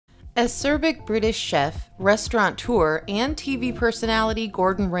Acerbic British chef, restaurateur, and TV personality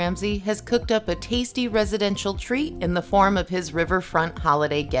Gordon Ramsay has cooked up a tasty residential treat in the form of his riverfront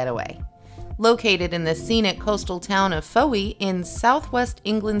holiday getaway. Located in the scenic coastal town of Fowey in southwest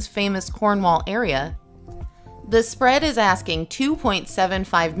England's famous Cornwall area, the spread is asking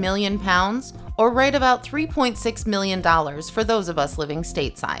 £2.75 million, or right about $3.6 million for those of us living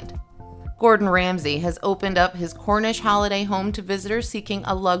stateside. Gordon Ramsay has opened up his Cornish holiday home to visitors seeking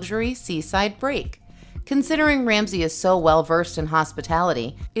a luxury seaside break. Considering Ramsay is so well versed in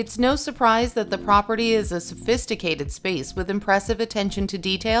hospitality, it's no surprise that the property is a sophisticated space with impressive attention to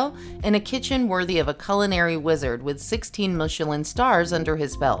detail and a kitchen worthy of a culinary wizard with 16 Michelin stars under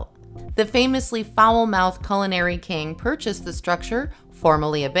his belt. The famously foul-mouthed culinary king purchased the structure,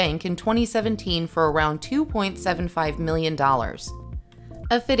 formerly a bank, in 2017 for around $2.75 million.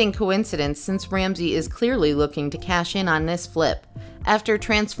 A fitting coincidence since Ramsay is clearly looking to cash in on this flip. After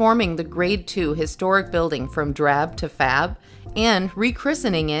transforming the Grade II historic building from drab to fab and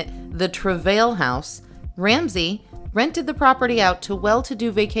rechristening it the Travail House, Ramsay rented the property out to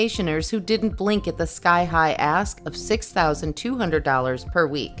well-to-do vacationers who didn't blink at the sky-high ask of $6,200 per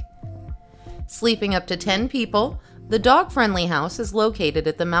week. Sleeping up to 10 people, the dog-friendly house is located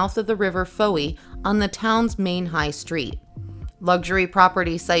at the mouth of the River Fowey on the town's main high street. Luxury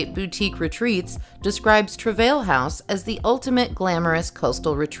property site Boutique Retreats describes Travail House as the ultimate glamorous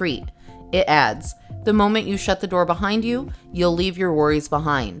coastal retreat. It adds, "The moment you shut the door behind you, you'll leave your worries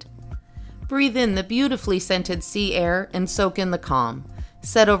behind." Breathe in the beautifully scented sea air and soak in the calm.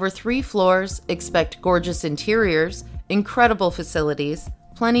 Set over 3 floors, expect gorgeous interiors, incredible facilities,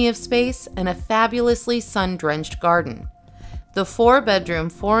 plenty of space, and a fabulously sun-drenched garden. The 4-bedroom,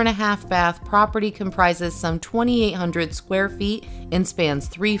 4.5-bath property comprises some 2,800 square feet and spans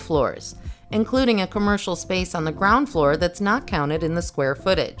 3 floors, including a commercial space on the ground floor that's not counted in the square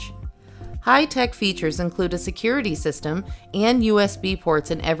footage. High-tech features include a security system and USB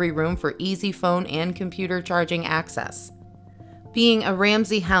ports in every room for easy phone and computer charging access. Being a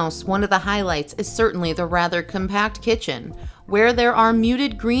Ramsay house, one of the highlights is certainly the rather compact kitchen, where there are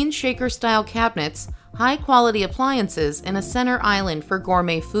muted green shaker-style cabinets, high-quality appliances, and a center island for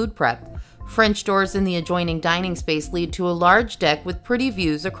gourmet food prep. French doors in the adjoining dining space lead to a large deck with pretty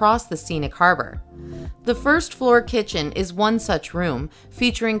views across the scenic harbor. The first-floor kitchen is one such room,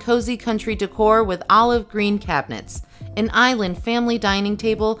 featuring cozy country decor with olive green cabinets, an island family dining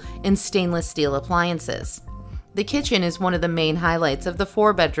table, and stainless steel appliances. The kitchen is one of the main highlights of the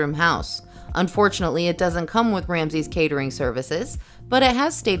 4-bedroom house. Unfortunately, it doesn't come with Ramsay's catering services, but it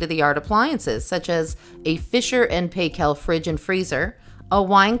has state-of-the-art appliances such as a Fisher & Paykel fridge and freezer, a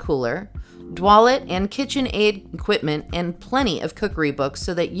wine cooler, Dwalet and KitchenAid equipment, and plenty of cookery books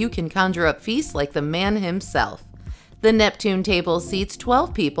so that you can conjure up feasts like the man himself. The Neptune table seats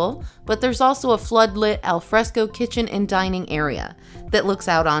 12 people, but there's also a floodlit alfresco kitchen and dining area that looks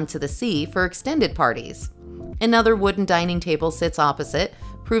out onto the sea for extended parties. Another wooden dining table sits opposite,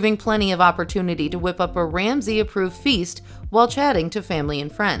 proving plenty of opportunity to whip up a Ramsay-approved feast while chatting to family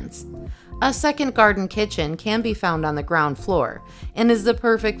and friends. A second garden kitchen can be found on the ground floor and is the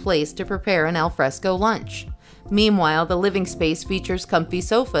perfect place to prepare an alfresco lunch. Meanwhile, the living space features comfy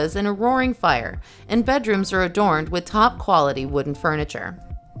sofas and a roaring fire, and bedrooms are adorned with top-quality wooden furniture.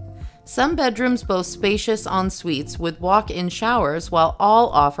 Some bedrooms boast spacious en-suites with walk-in showers, while all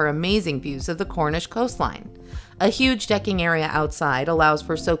offer amazing views of the Cornish coastline. A huge decking area outside allows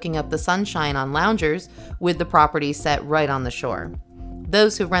for soaking up the sunshine on loungers, with the property set right on the shore.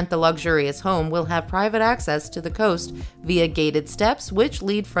 Those who rent the luxurious home will have private access to the coast via gated steps which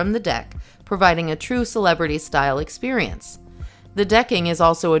lead from the deck, providing a true celebrity-style experience. The decking is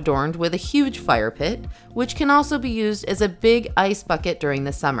also adorned with a huge fire pit, which can also be used as a big ice bucket during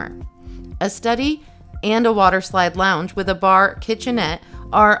the summer. A study and a waterslide lounge with a bar kitchenette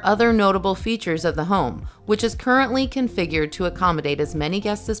are other notable features of the home, which is currently configured to accommodate as many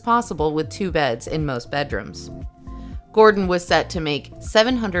guests as possible with 2 beds in most bedrooms. Gordon was set to make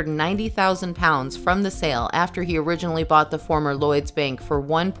 £790,000 from the sale after he originally bought the former Lloyds Bank for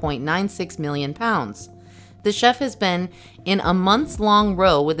 £1.96 million. The chef has been in a months-long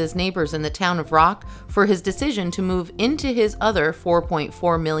row with his neighbors in the town of Rock for his decision to move into his other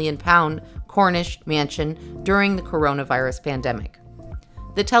 £4.4 million Cornish mansion during the coronavirus pandemic.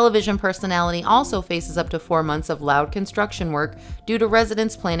 The television personality also faces up to 4 months of loud construction work due to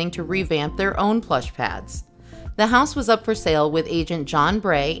residents planning to revamp their own plush pads. The house was up for sale with agent John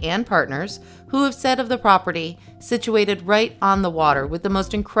Bray and partners, who have said of the property, situated right on the water with the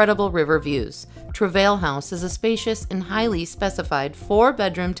most incredible river views, Travail House is a spacious and highly specified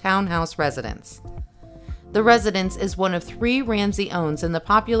 4-bedroom townhouse residence. The residence is one of 3 Ramsay owns in the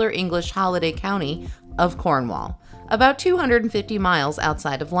popular English holiday county of Cornwall, about 250 miles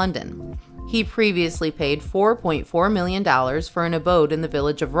outside of London. He previously paid $4.4 million for an abode in the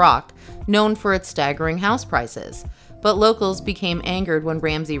village of Rock, known for its staggering house prices. But locals became angered when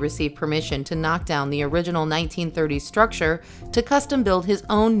Ramsay received permission to knock down the original 1930s structure to custom build his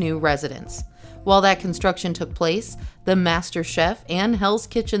own new residence. While that construction took place, the Master Chef and Hell's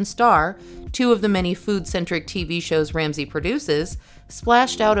Kitchen star, 2 of the many food-centric TV shows Ramsay produces,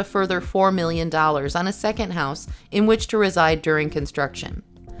 splashed out a further $4 million on a second house in which to reside during construction.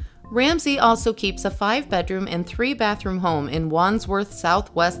 Ramsay also keeps a 5-bedroom and 3-bathroom home in Wandsworth,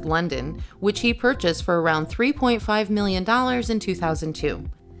 southwest London, which he purchased for around $3.5 million in 2002.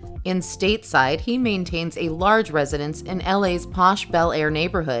 In Stateside, he maintains a large residence in LA's posh Bel Air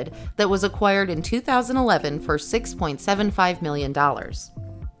neighborhood that was acquired in 2011 for $6.75 million.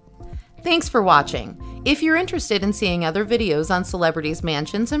 Thanks for watching. If you're interested in seeing other videos on celebrities'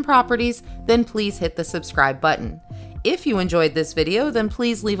 mansions and properties, then please hit the subscribe button. If you enjoyed this video, then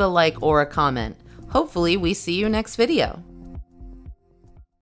please leave a like or a comment. Hopefully, we see you next video.